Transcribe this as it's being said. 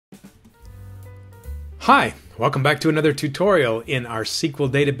Hi, welcome back to another tutorial in our SQL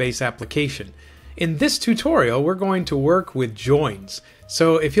database application. In this tutorial, we're going to work with joins.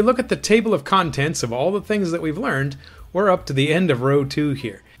 So if you look at the table of contents of all the things that we've learned, we're up to the end of row 2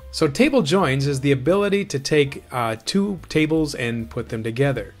 here. So table joins is the ability to take two tables and put them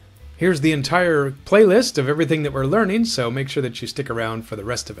together. Here's the entire playlist of everything that we're learning, so make sure that you stick around for the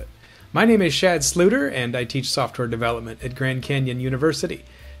rest of it. My name is Shad Sluter, and I teach software development at Grand Canyon University.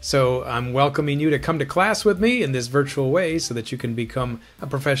 So I'm welcoming you to come to class with me in this virtual way so that you can become a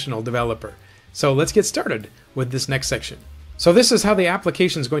professional developer. So let's get started with this next section. So this is how the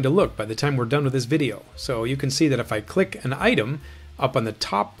application is going to look by the time we're done with this video. So you can see that if I click an item up on the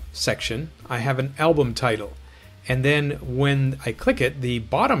top section, I have an album title. And then when I click it, the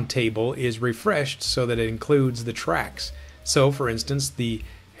bottom table is refreshed so that it includes the tracks. So for instance, the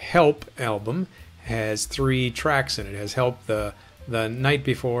Help album has 3 tracks in it. It has Help the Night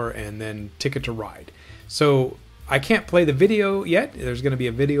Before and then Ticket to Ride. So I can't play the video yet. There's going to be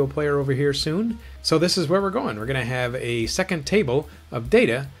a video player over here soon. So this is where we're going. We're going to have a second table of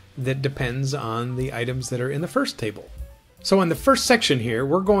data that depends on the items that are in the first table. So in the first section here,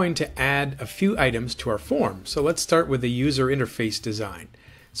 we're going to add a few items to our form. So let's start with the user interface design.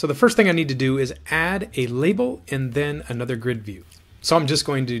 So the first thing I need to do is add a label and then another grid view. So I'm just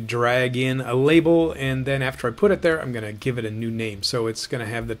going to drag in a label, and then after I put it there, I'm going to give it a new name. So it's going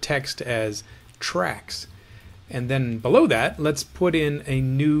to have the text as tracks. And then below that, let's put in a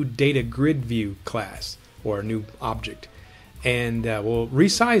new data grid view class or a new object. And we'll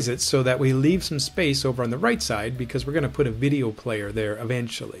resize it so that we leave some space over on the right side because we're going to put a video player there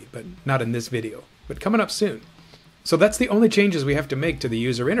eventually, but not in this video, but coming up soon. So that's the only changes we have to make to the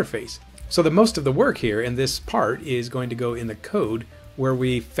user interface. So the most of the work here in this part is going to go in the code where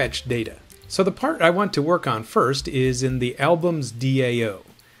we fetch data. So the part I want to work on first is in the albums DAO.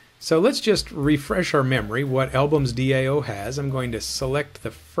 So let's just refresh our memory what albums DAO has. I'm going to select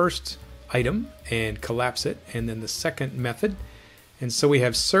the first item and collapse it, and then the second method. And so we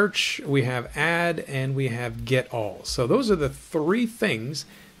have search, we have add, and we have get all. So those are the 3 things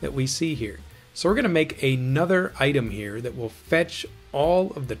that we see here. So we're going to make another item here that will fetch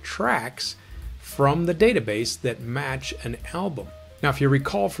all of the tracks from the database that match an album. Now, if you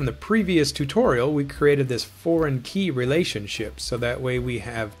recall from the previous tutorial, we created this foreign key relationship, so that way we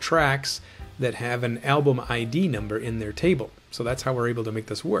have tracks that have an album ID number in their table. So that's how we're able to make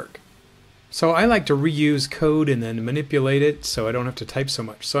this work. So I like to reuse code and then manipulate it so I don't have to type so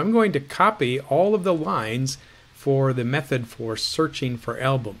much. So I'm going to copy all of the lines for the method for searching for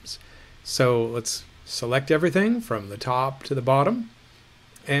albums. So let's select everything from the top to the bottom.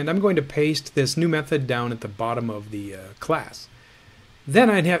 And I'm going to paste this new method down at the bottom of the class.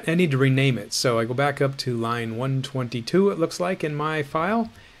 Then I need to rename it. So I go back up to line 122, it looks like, in my file.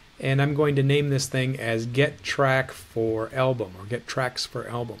 And I'm going to name this thing as getTrackForAlbum or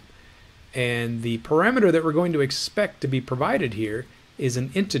getTracksForAlbum. And the parameter that we're going to expect to be provided here is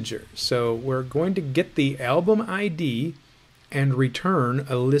an integer. So we're going to get the album ID and return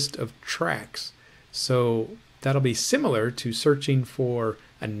a list of tracks. So that'll be similar to searching for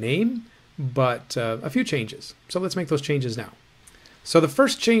a name, but a few changes. So let's make those changes now. So the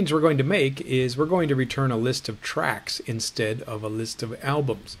first change we're going to make is we're going to return a list of tracks instead of a list of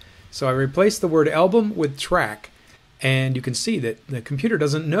albums. So I replaced the word album with track, and you can see that the computer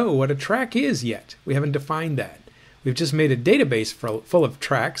doesn't know what a track is yet. We haven't defined that. We've just made a database full of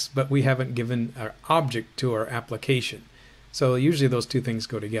tracks, but we haven't given an object to our application. So usually those 2 things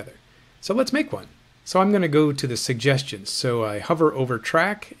go together. So let's make one. So I'm going to go to the suggestions. So I hover over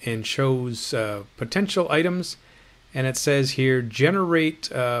track and shows potential items, and it says here generate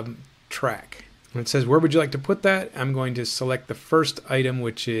track. And it says where would you like to put that? I'm going to select the first item,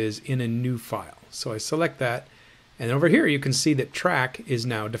 which is in a new file. So I select that, and over here you can see that track is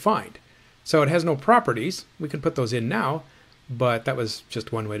now defined. So it has no properties. We can put those in now, but that was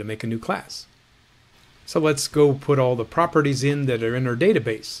just one way to make a new class. So let's go put all the properties in that are in our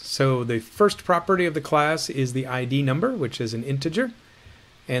database. So the first property of the class is the ID number, which is an integer.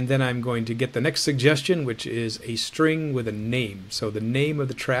 And then I'm going to get the next suggestion, which is a string with a name. So the name of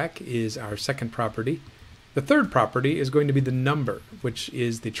the track is our second property. The third property is going to be the number, which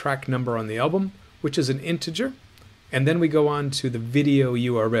is the track number on the album, which is an integer. And then we go on to the video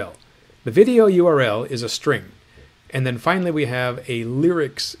URL. The video URL is a string. And then finally we have a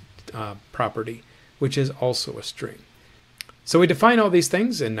lyrics property, which is also a string. So we define all these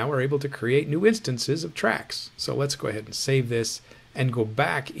things, and now we're able to create new instances of tracks. So let's go ahead and save this and go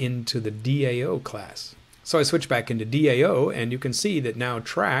back into the DAO class. So I switch back into DAO, and you can see that now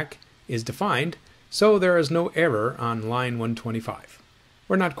track is defined, so there is no error on line 125.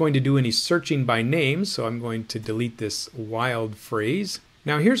 We're not going to do any searching by name, so I'm going to delete this wild phrase.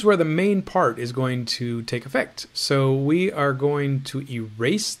 Now here's where the main part is going to take effect. So we are going to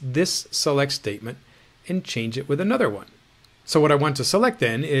erase this select statement and change it with another one. So what I want to select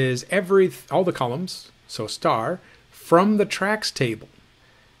then is all the columns, so star, from the tracks table.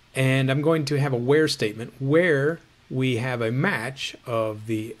 And I'm going to have a where statement where we have a match of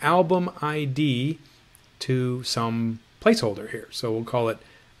the album ID to some placeholder here. So we'll call it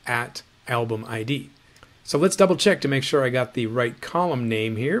 @album ID. So let's double check to make sure I got the right column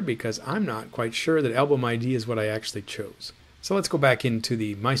name here, because I'm not quite sure that album ID is what I actually chose. So let's go back into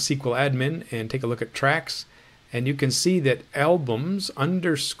the MySQL admin and take a look at tracks. And you can see that albums_ID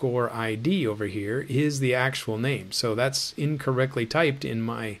over here is the actual name. So that's incorrectly typed in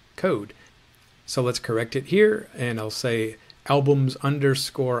my code. So let's correct it here, and I'll say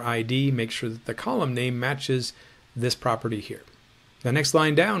albums_ID, make sure that the column name matches this property here. The next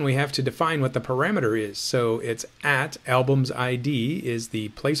line down, we have to define what the parameter is. So it's @albumsID is the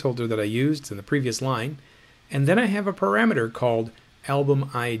placeholder that I used in the previous line. And then I have a parameter called album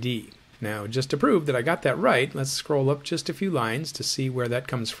ID. Now, just to prove that I got that right, let's scroll up just a few lines to see where that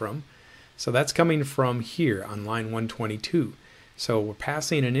comes from. So that's coming from here on line 122. So we're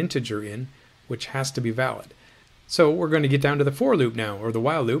passing an integer in, which has to be valid. So we're going to get down to the for loop now, or the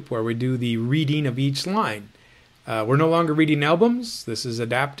while loop, where we do the reading of each line. We're no longer reading albums. This is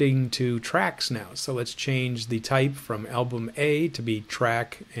adapting to tracks now. So let's change the type from album A to be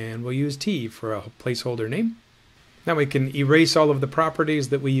track, and we'll use T for a placeholder name. Now we can erase all of the properties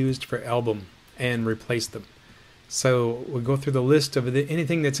that we used for album and replace them. So we'll go through the list of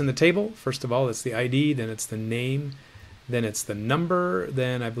anything that's in the table. First of all, it's the ID, then it's the name, then it's the number,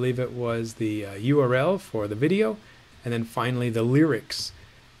 then I believe it was the URL for the video, and then finally the lyrics.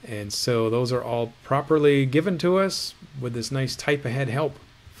 And so those are all properly given to us with this nice type ahead help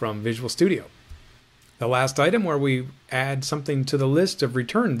from Visual Studio. The last item where we add something to the list of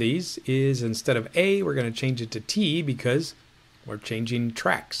return these is, instead of A, we're going to change it to T because we're changing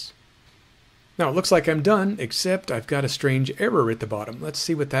tracks. Now it looks like I'm done, except I've got a strange error at the bottom. Let's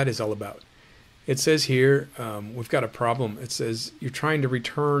see what that is all about. It says here, we've got a problem. It says you're trying to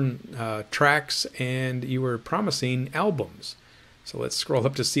return tracks and you were promising albums. So let's scroll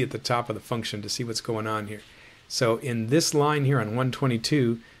up to see at the top of the function to see what's going on here. So in this line here on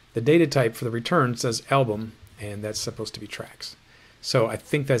 122, the data type for the return says album, and that's supposed to be tracks. So I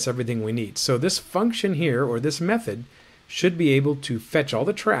think that's everything we need. So this function here, or this method, should be able to fetch all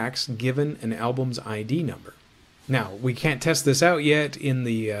the tracks given an album's ID number. Now, we can't test this out yet in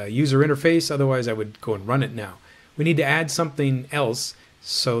the user interface, otherwise I would go and run it now. We need to add something else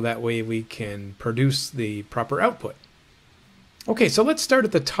so that way we can produce the proper output. Okay, so let's start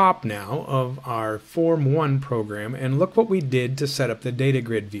at the top now of our Form 1 program and look what we did to set up the data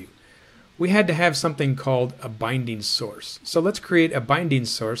grid view. We had to have something called a binding source. So let's create a binding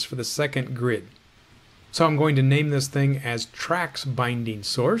source for the second grid. So I'm going to name this thing as tracks binding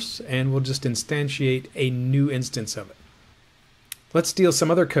source, and we'll just instantiate a new instance of it. Let's steal some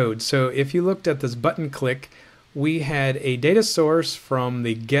other code. So if you looked at this button click, we had a data source from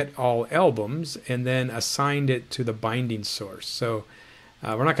the get all albums and then assigned it to the binding source. So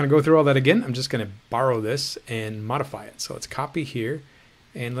we're not going to go through all that again. I'm just going to borrow this and modify it. So let's copy here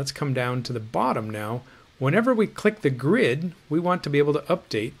and let's come down to the bottom now. Whenever we click the grid, we want to be able to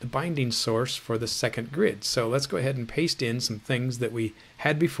update the binding source for the second grid. So let's go ahead and paste in some things that we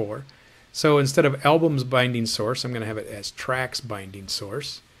had before. So instead of albums binding source, I'm going to have it as tracks binding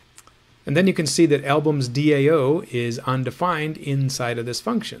source. And then you can see that albums DAO is undefined inside of this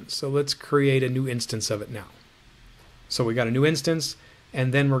function. So let's create a new instance of it now. So we got a new instance,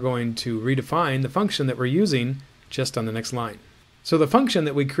 and then we're going to redefine the function that we're using just on the next line. So the function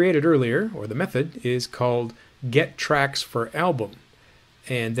that we created earlier, or the method, is called getTracksForAlbum.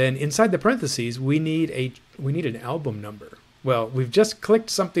 And then inside the parentheses, we need an album number. Well, we've just clicked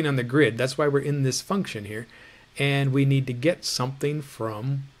something on the grid. That's why we're in this function here. And we need to get something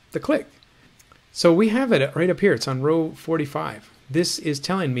from the click. So we have it right up here. It's on row 45. This is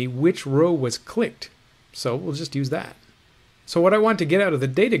telling me which row was clicked. So we'll just use that. So what I want to get out of the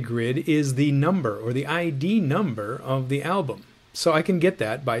data grid is the number, or the ID number of the album. So I can get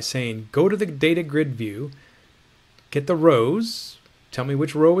that by saying go to the data grid view, get the rows, tell me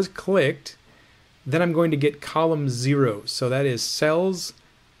which row was clicked, then I'm going to get column 0. So that is cells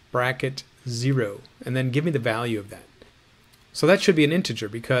bracket 0, and then give me the value of that. So that should be an integer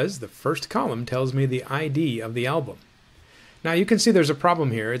because the first column tells me the ID of the album. Now you can see there's a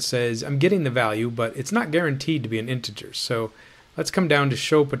problem here. It says I'm getting the value, but it's not guaranteed to be an integer. So let's come down to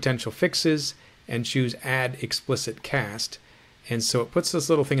show potential fixes and choose add explicit cast. And so it puts this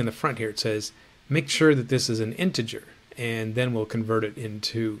little thing in the front here. It says, make sure that this is an integer, and then we'll convert it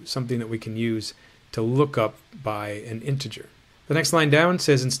into something that we can use to look up by an integer. The next line down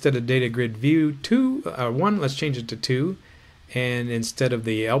says instead of data grid view 1, let's change it to 2. And instead of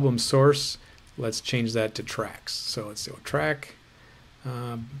the album source, let's change that to tracks. So let's do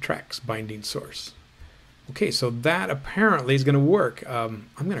tracks binding source. Okay, so that apparently is going to work. I'm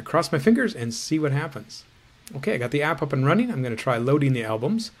going to cross my fingers and see what happens. Okay, I got the app up and running. I'm going to try loading the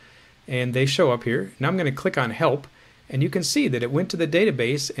albums, and they show up here. Now I'm going to click on help, and you can see that it went to the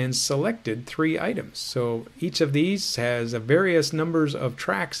database and selected 3 items. So each of these has various numbers of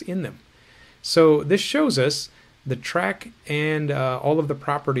tracks in them. So this shows us the track and all of the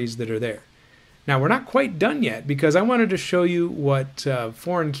properties that are there. Now we're not quite done yet, because I wanted to show you what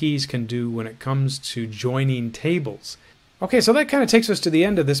foreign keys can do when it comes to joining tables. Okay, so that kind of takes us to the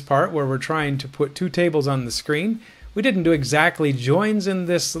end of this part where we're trying to put 2 tables on the screen. We didn't do exactly joins in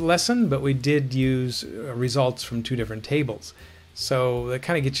this lesson, but we did use results from 2 different tables. So that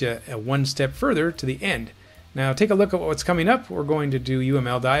kind of gets you one step further to the end. Now take a look at what's coming up. We're going to do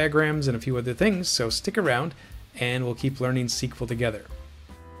UML diagrams and a few other things, so stick around and we'll keep learning SQL together.